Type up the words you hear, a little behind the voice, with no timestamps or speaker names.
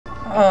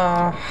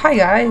Hi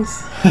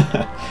guys.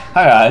 Hi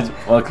guys,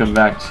 welcome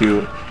back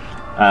to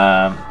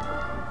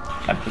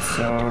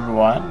episode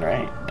 1,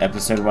 right?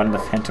 Episode 1 of the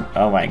Phantom.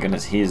 Oh my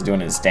goodness, he is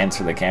doing his dance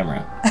for the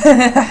camera.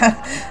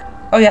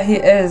 Oh yeah, he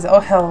is.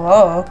 Oh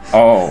hello.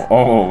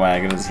 Oh my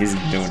goodness, he's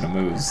doing the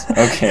moves.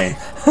 Okay.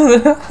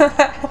 So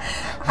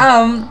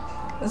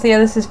yeah,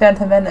 this is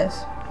Phantom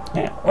Menace.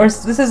 Yeah.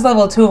 This is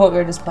level 2 of what we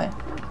were just playing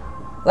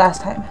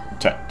last time.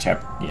 Yeah.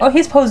 Oh,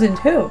 he's posing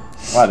too.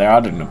 Wow, they're all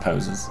doing the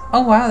poses.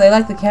 Oh wow, they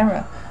like the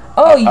camera.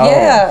 Oh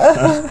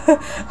yeah.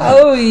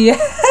 Oh yeah.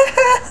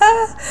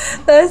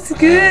 That's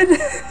good.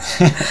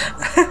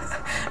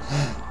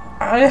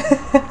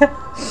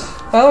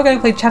 Well, we're gonna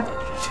play chapter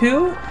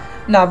 2,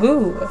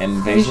 Naboo.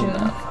 Invasion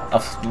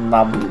of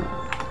Naboo.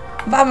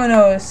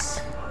 Vamonos.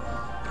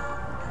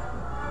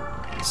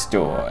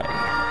 Story.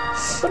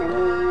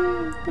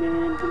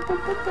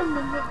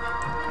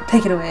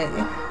 Take it away.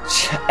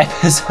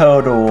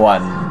 Episode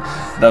 1,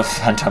 The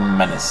Phantom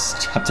Menace,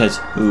 Chapter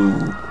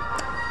 2,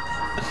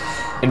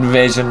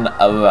 Invasion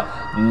of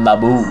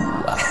Naboo.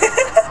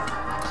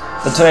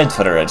 The Trade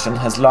Federation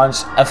has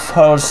launched a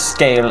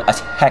full-scale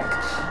attack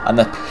on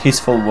the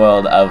peaceful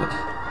world of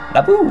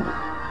Naboo.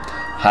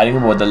 Hiding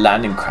aboard the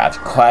landing craft,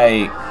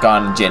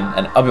 Qui-Gon Jinn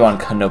and Obi-Wan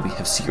Kenobi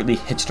have secretly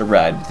hitched a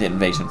ride with the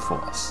invasion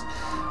force.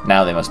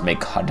 Now they must make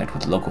contact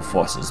with local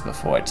forces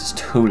before it is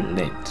too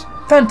late.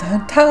 Dun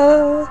dun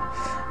dun.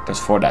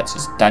 Before that's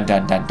just dun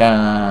dun dun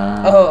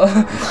dun. Oh.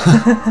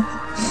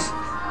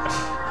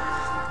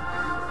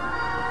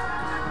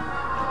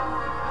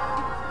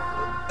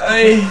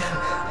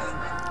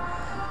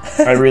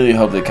 I really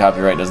hope that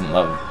copyright doesn't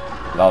love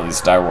all these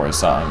Star Wars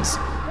songs.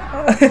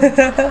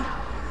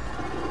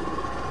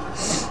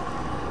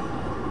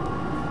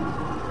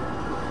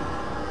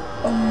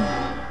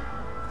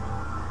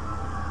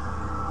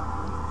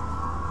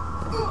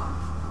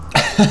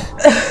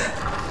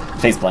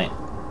 Face plant.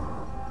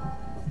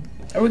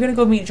 Are we gonna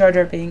go meet Jar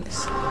Jar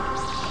Binks?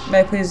 May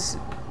I please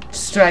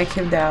strike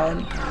him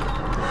down?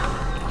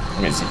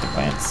 I'm gonna see the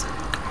plants.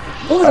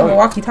 Oh, it's a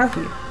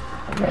walkie-talkie.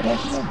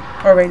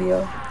 Or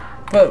radio.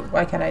 But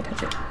why can't I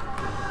touch it?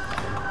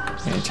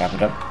 I'm gonna chop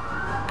it up.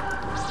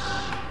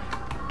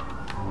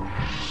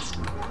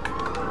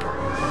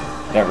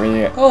 That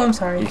really. Oh, I'm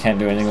sorry. You can't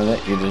do anything with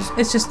it. You just.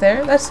 It's just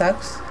there? That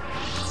sucks.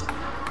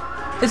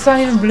 It's not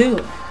even blue.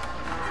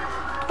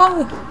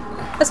 Oh,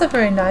 that's not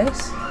very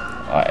nice.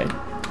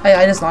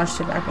 I just launched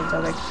it backwards. I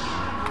was like,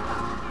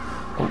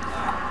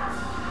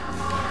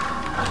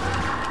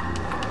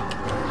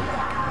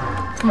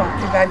 come on,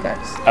 you're bad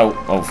guys.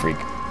 Oh, freak.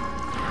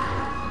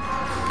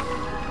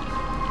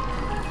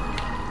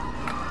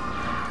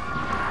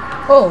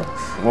 Oh.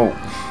 Whoa.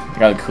 You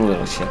got cool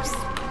little ships.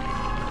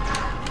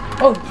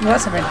 Oh, well,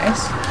 that's not very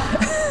nice.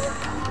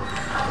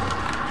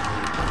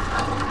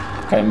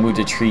 Gotta move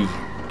the tree.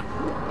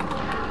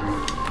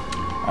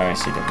 I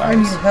see the I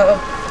need flowers. help.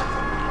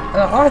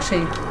 Oh,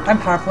 actually, I'm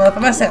powerful enough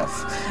by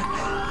myself.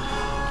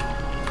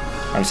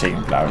 I'm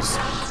shaking flowers.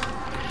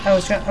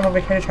 I'm over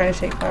here trying to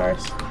shake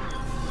flowers.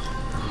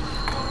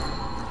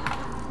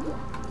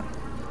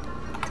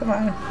 Come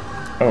on.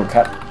 Oh,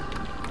 cut.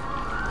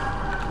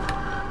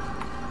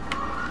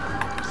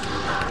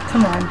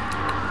 Come on.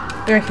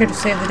 We're here to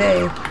save the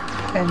day.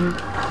 And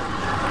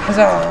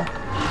huzzah.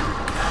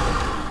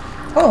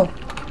 Oh.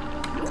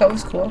 That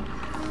was cool.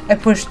 I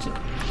pushed.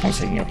 I'm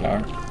shaking a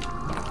flower.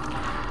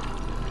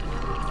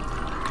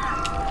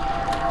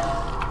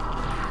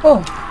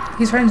 Oh,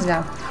 he's friends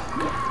now.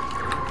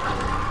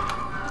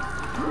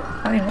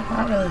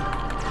 Not really.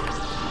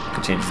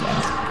 We changed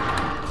that.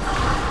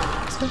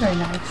 It's not very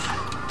nice.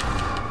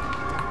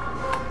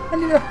 I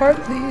need a heart,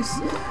 please.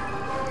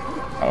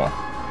 Oh.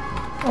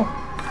 Oh,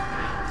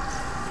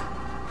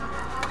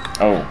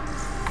 Oh.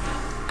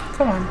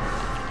 come on.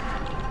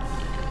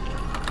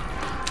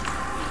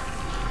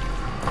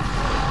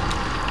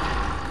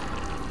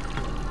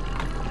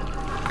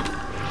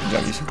 Good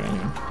job, you should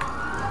engine.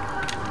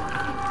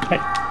 Hey.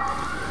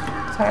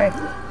 Sorry.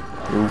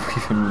 You're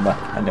weaving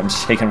and I'm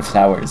shaking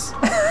flowers.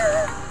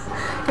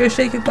 You're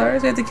shaking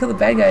flowers? We have to kill the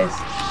bad guys.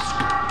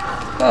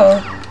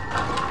 Oh.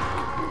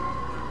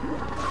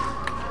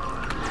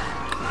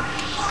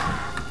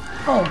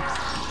 Oh.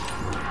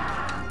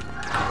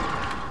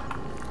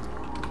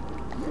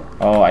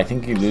 Oh, I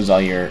think you lose all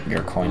your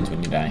coins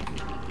when you die.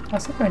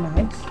 That's not very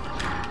nice.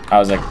 I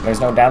was like, there's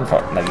no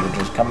downfall. Like, you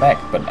just come back.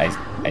 But I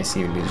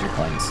see you lose your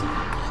coins.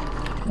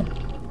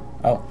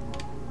 Oh.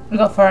 We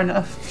got far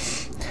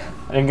enough.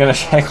 I'm gonna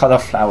shake all the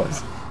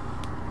flowers.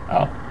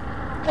 Oh.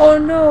 Oh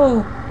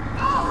no!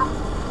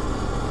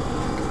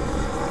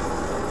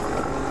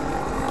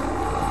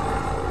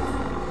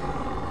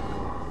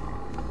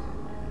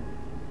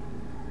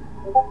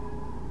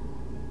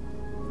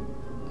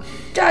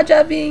 Jar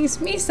Jar Binks,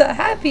 Misa,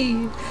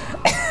 happy!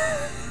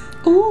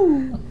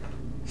 Ooh!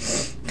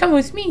 Come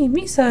with me,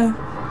 Misa!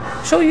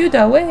 Show you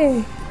the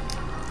way!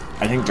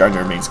 I think Jar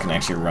Jar Binks can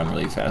actually run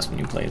really fast when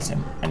you play as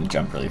him and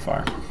jump really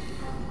far.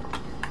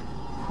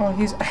 Oh,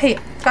 he's... Hey,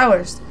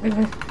 flowers!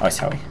 Oh,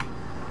 sorry.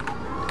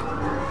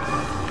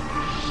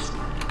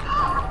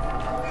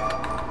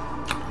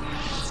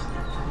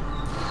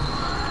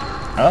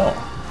 Oh,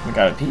 we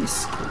got a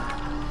piece.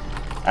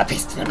 A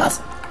piece to the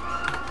puzzle.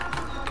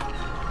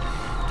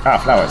 Ah,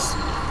 flowers.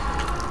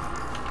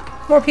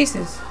 More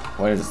pieces.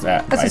 What is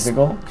that? That's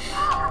Bicycle?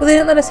 Well, they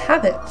didn't let us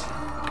have it.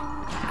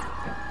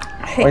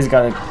 Hey, Oh, he's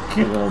got a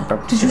cute little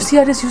purple. did you see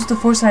I just used the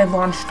force and I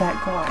launched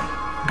that guy?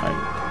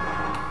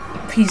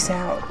 Like, Peace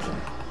out.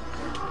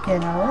 You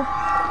know?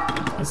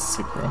 that's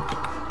sick, bro.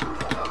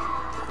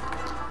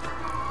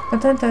 I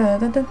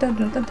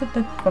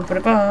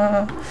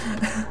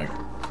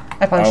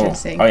probably shouldn't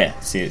sing. Oh yeah,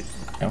 see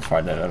how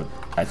far that out.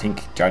 I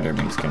think Jar Jar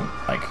Binks can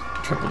like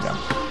triple jump.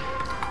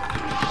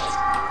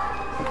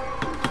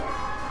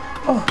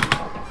 Oh,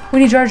 we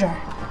need Jar Jar.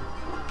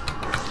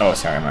 Oh,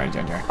 sorry, I'm already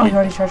Jar Jar. Oh, you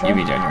already Jar Jar? You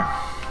be Jar Jar.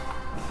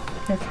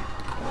 Okay.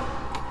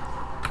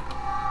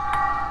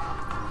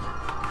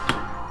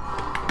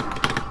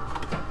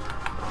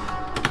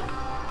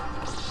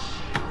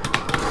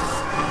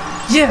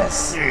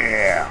 Yes!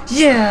 Yeah.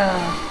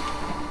 Yeah!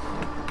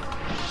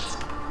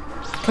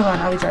 Come on,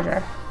 I'll be Jar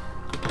Jar.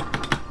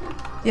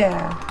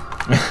 Yeah.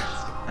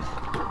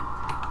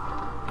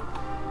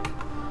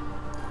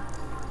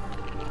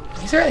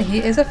 He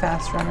is a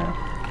fast runner.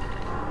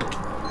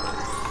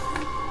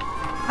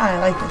 I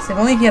like this. If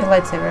only he had a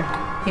lightsaber,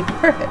 he'd be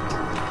perfect.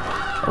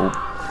 Oh.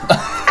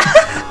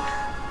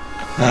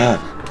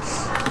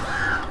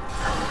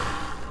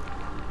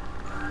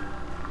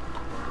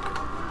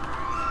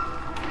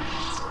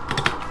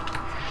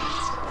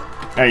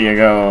 There you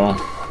go.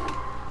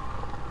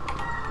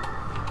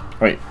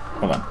 Wait,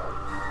 hold on.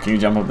 Can you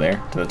jump up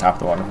there to the top of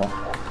the waterfall?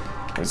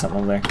 There's something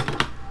over there.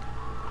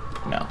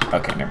 No.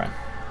 Okay, never mind.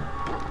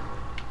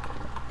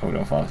 Oh,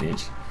 don't fall off the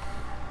edge.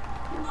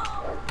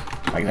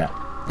 Like that.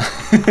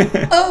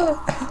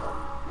 Oh!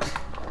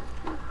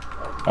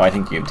 Oh, I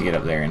think you have to get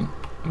up there and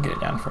get it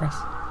down for us.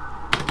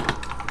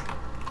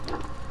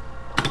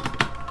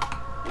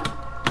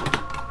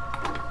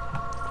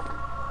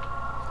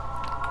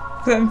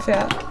 I'm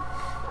fat.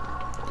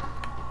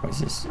 What is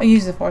this? I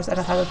use the force. I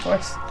don't have the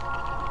force.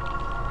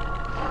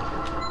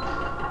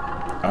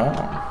 Oh.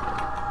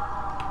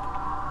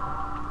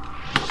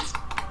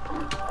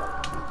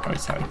 Oh,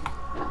 sorry.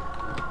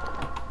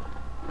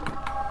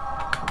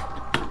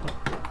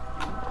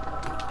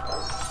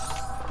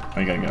 Oh,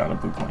 you gotta get out of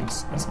blue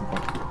coins. That's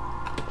important.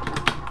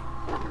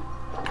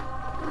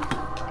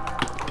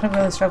 I'm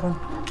really struggling.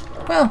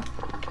 Well,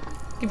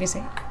 give me a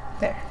second.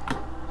 There.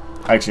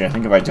 Actually, I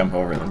think if I jump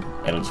over them,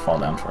 it'll just fall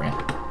down for you.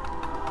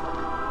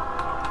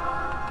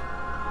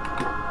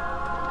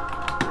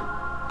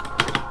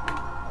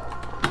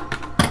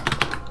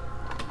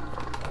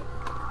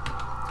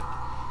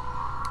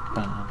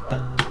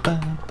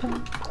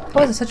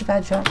 Why is it such a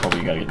bad jump? Oh, but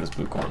you gotta get this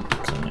blue coin,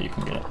 so then you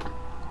can get it.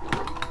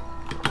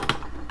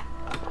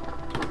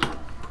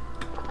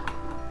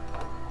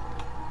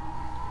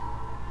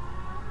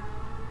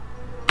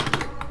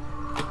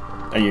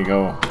 There you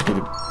go. Get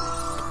it.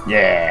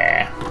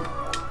 Yeah!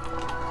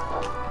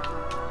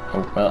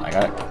 Oh, well, I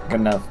got it. Good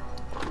enough.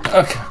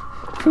 Okay.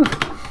 Whew.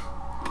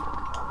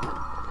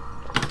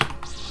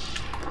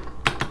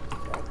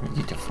 We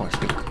need to force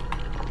weak.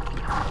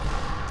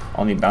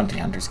 Only bounty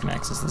hunters can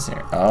access this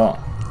area. Oh.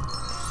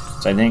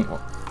 So I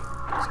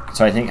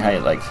think how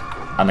it, like,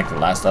 on like the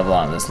last level,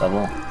 on this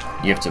level,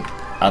 you have to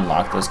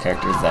unlock those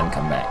characters, then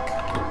come back.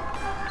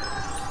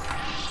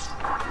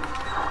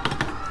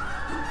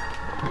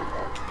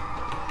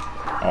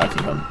 Oh, I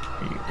think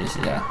this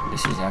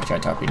is how Jar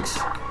Jar Binks.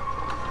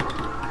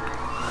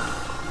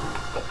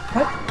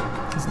 What?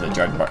 This is the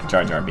Jar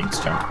Jar Binks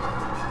jump.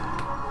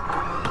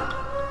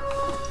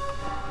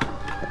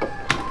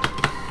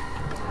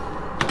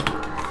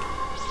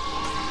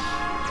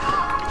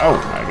 Oh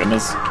my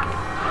goodness.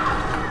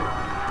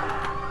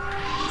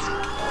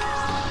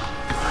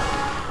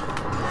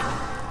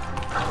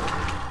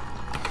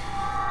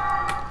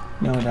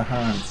 No, the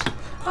harms.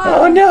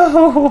 Oh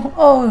no!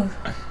 Oh.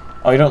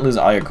 Oh, you don't lose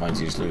all your coins,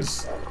 you just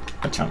lose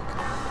a chunk.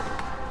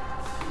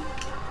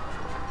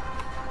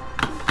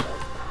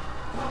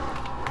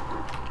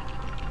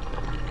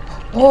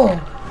 Oh.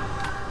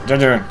 Jar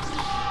Jar.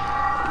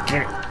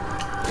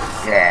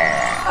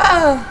 Yeah.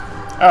 Oh.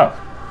 Oh.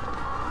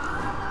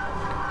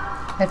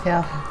 I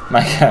fell.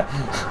 My God.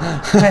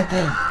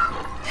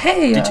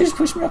 Hey. Did you just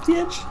push me off the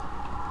edge?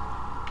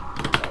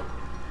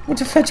 What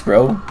the fetch,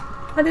 bro?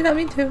 I did not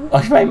mean to.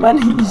 Oh, my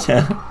money.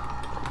 Oh.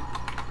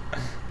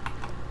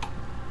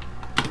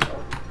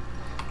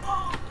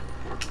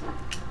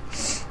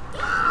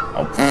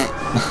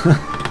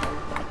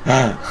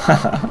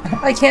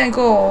 I can't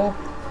go.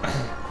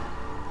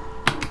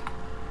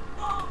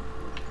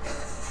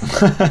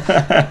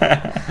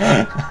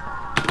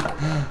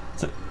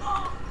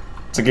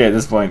 It's okay at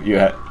this point. You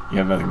have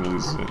nothing to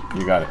lose.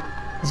 You got it.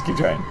 Just keep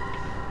trying.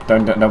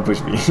 Don't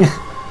push me.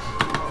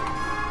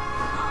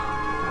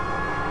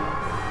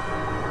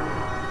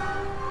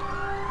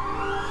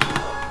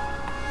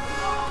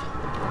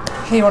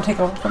 Hey, you want to take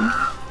over from me?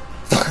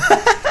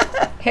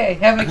 Hey,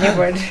 have a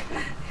keyboard.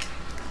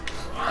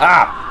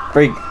 Ah!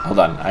 Break! Hold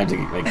on. I have to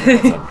make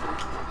this up.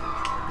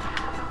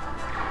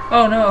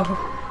 Oh no.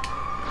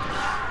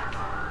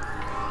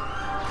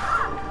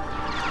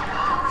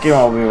 Fuck you,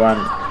 Obi-Wan.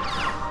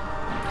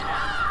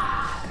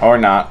 Or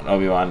not,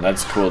 Obi-Wan.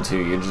 That's cool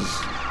too. You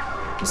just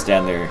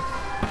stand there.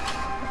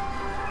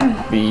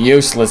 Be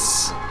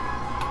useless.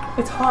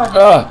 It's hard.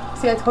 Ugh.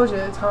 See, I told you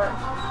it's hard.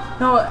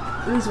 No,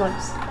 these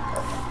ones.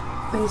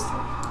 These.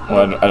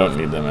 Well, I don't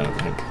need them, I don't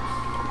think.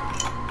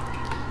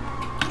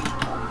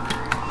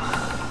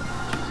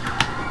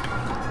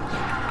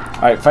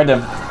 Alright, find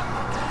him.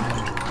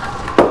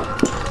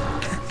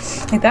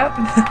 Like that?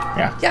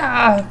 Yeah.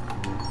 Yeah!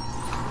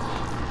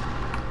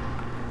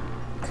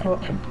 Cool.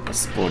 I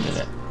exploded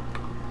it.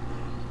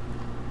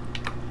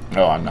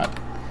 No, I'm not.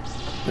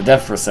 The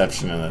depth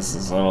perception in this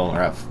is a little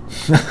rough.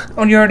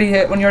 When you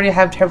already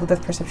have terrible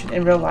depth perception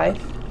in real life.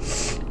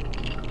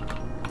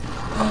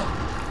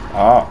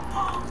 Oh.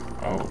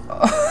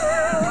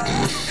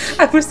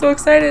 I was so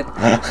excited.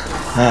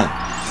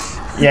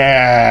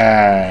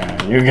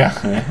 Yeah, you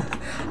got it.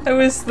 I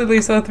was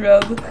literally so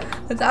thrilled.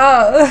 It's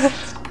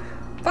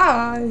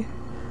bye.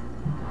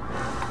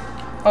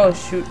 Oh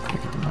shoot.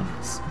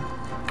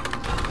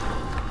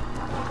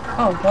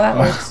 Oh, well that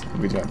works.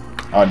 Good job.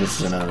 Oh, this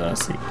is another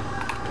seat.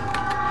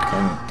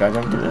 Can Jar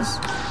Jar do this?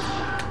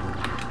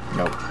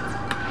 Nope.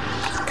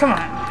 Come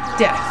on,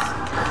 death.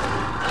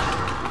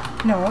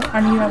 No,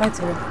 I need my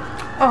lightsaber.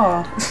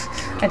 Oh,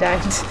 I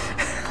died.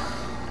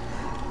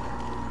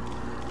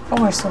 Oh,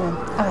 where's someone?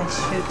 Ah,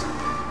 shoot.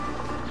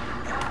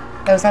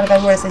 That was not a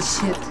bad word. I said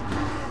shoot.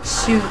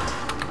 Shoot.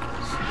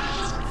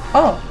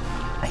 Oh,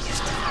 I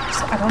used the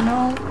Force. I don't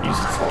know. Use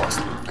the Force,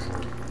 Luke.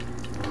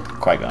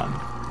 Qui-Gon.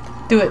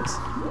 Do it.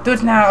 Do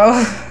it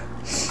now.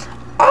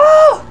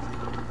 Oh!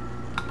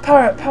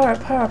 Power up, power up,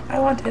 power up. I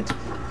want it.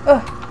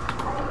 Oh.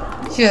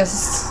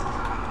 Yes.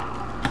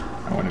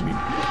 I want to be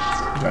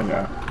Jar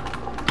Jar.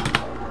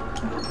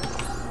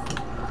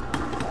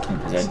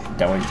 Is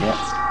that what you get?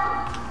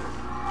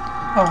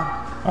 Oh.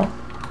 Oh.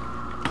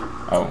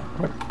 Oh,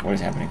 what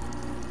is happening?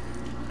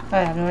 I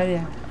have no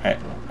idea.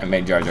 I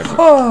made Jar Jar.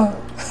 Oh!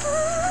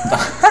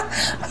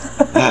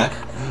 that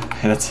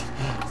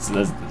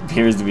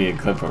appears to be a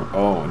clip of.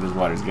 Oh, this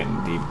water's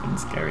getting deep and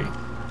scary.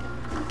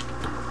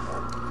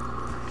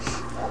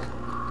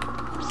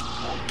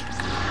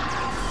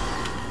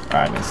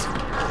 I missed.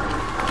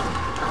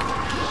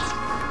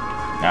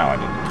 Now I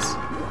didn't miss.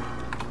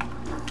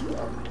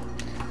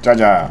 Jar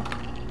Jar.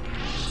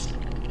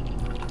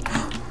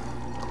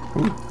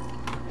 Ooh.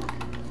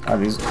 Oh,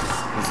 this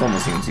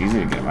almost seems easy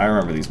to get them. I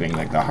remember these being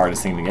like the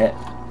hardest thing to get.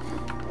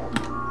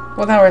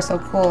 Well, now we're so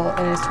cool,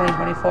 and it's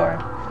 2024.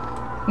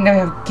 Now we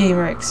have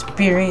gamer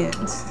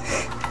experience.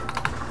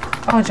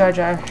 Oh, Jar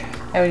Jar.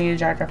 I would need a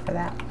Jar Jar for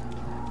that.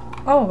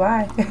 Oh,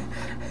 bye.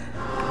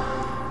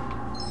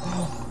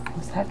 Oh,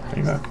 what's that?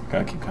 You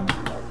gotta keep coming.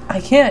 I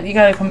can't. You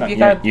gotta come. No, you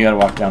gotta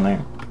walk down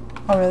there.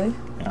 Oh, really?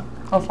 Yeah.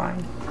 Oh,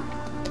 fine.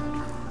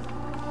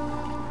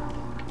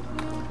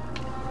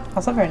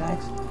 Also very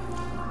nice.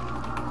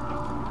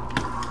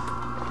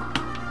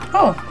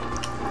 Oh.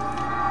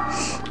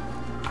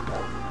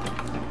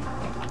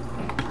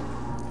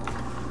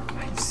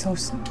 I'm so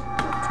sick.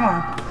 Come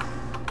on.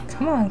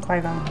 Come on,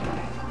 Qui-Gon.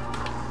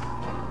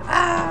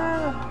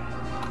 Ah!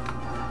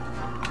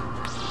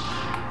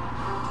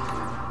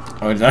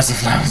 Oh, that's the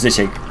flowers they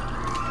shake.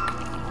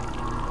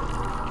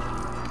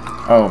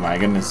 Oh my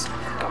goodness.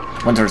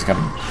 Winter's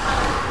coming.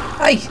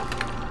 Hi!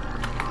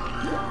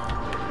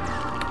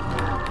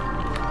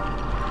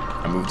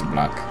 I moved the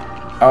block.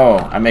 Oh,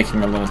 I'm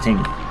making a little thing.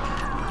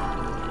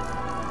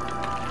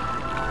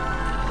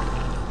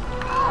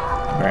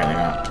 Apparently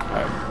not.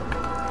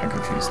 I'm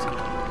confused.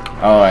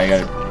 Oh, I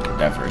gotta do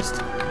that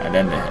first. And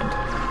then the head.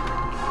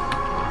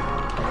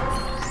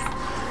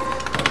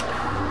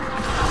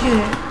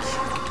 Cute.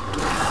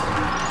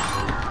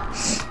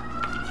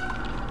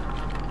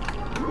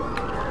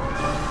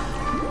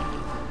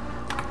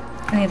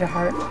 I need a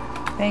heart.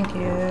 Thank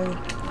you.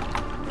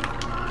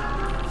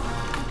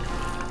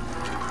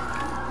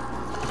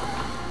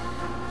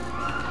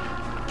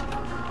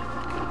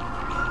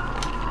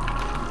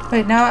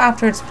 Wait, now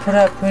after it's put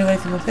up, can we do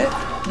anything with it?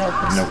 No,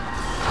 please. Nope.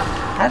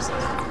 That's...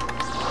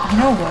 You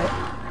know what?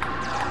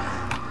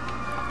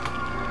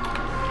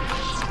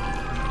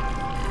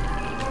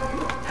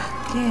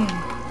 Dang.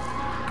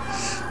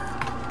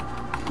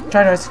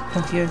 Jar Jar's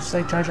confused,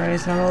 like Jar Jar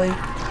is normally.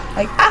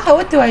 Like, ah,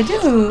 what do I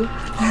do?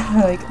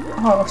 Like,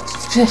 oh,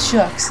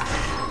 shucks.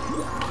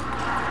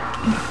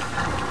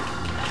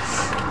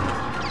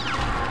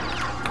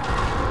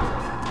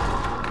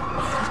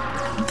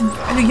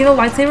 You know,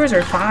 lightsabers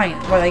are fine,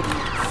 but like,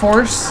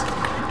 force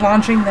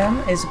launching them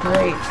is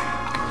great.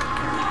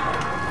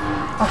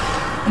 Oh,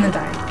 and then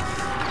dying.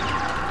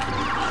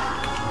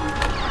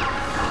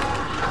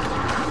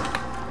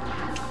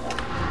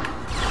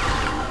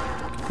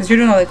 Because you're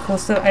doing all that cool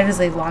stuff, I just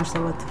like launch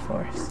them with the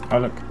force. Oh,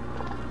 look.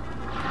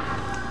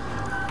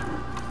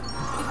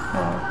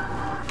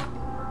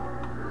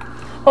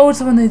 Oh,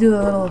 it's when they do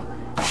the little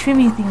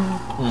shimmy thingy.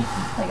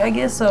 Like, I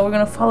guess so. We're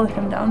gonna follow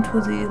him down to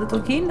the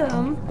little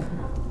kingdom.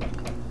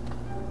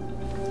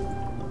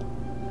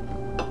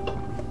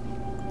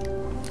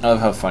 I love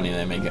how funny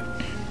they make it.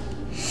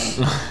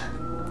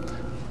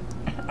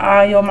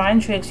 Your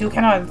mind tricks. You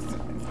cannot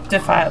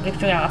defy. You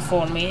cannot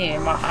fool me.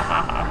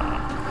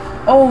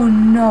 Oh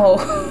no!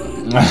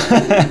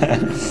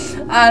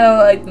 I don't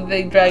like the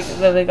big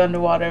the big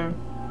underwater.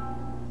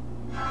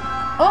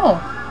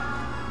 Oh,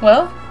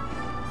 well,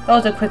 that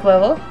was a quick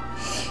level.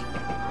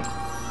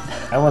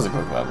 That was a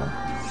quick level.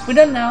 We're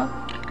done now.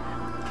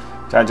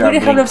 Jar Jar We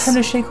didn't have enough Binks. time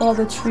to shake all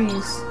the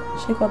trees.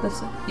 Shake all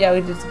this. Yeah, we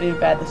did really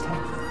bad this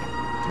time.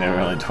 They were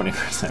only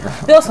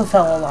 20%. They also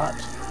fell a lot.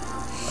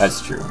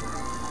 That's true.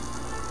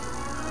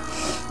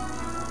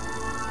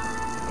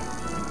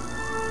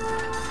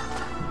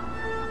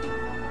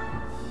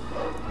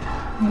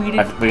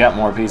 We got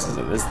more pieces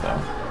of this though.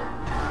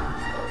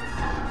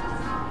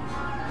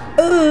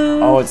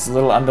 Ooh. Oh, it's a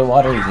little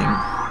underwater thing.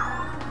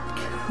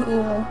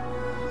 Cool.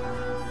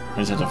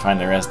 We just have to find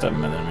the rest of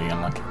them and then we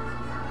unlock it.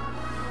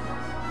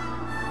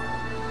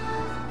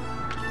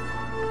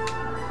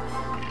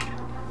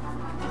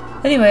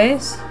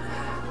 Anyways,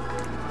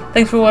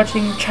 thanks for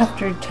watching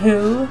Chapter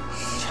 2.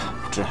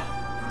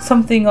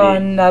 Something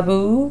on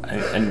Naboo.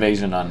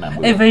 Invasion on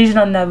Naboo. Invasion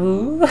on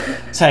Naboo.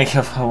 Thank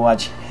you for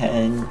watching.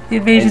 The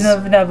invasion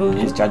of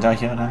Naboo. Is Jar Jar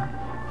here now?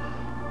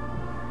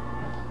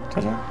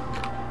 Jar Jar?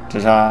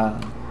 Jar Jar?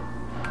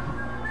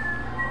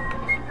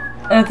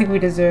 I don't think we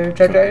deserve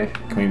Jar Jar.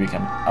 Can we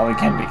become? Oh, we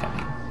can become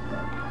him.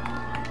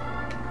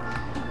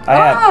 Oh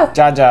yeah,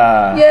 Jar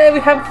Jar. Yeah, we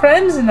have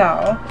friends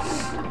now.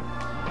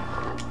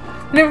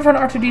 We never found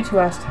R2-D2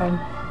 last time.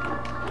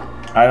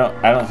 I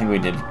don't think we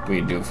did.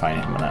 We do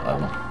find him on that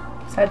level.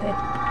 Sad day.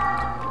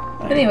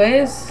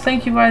 Anyways,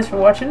 thank you guys for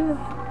watching.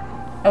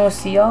 I will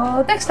see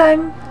y'all next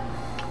time.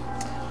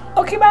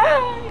 Okay,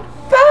 bye.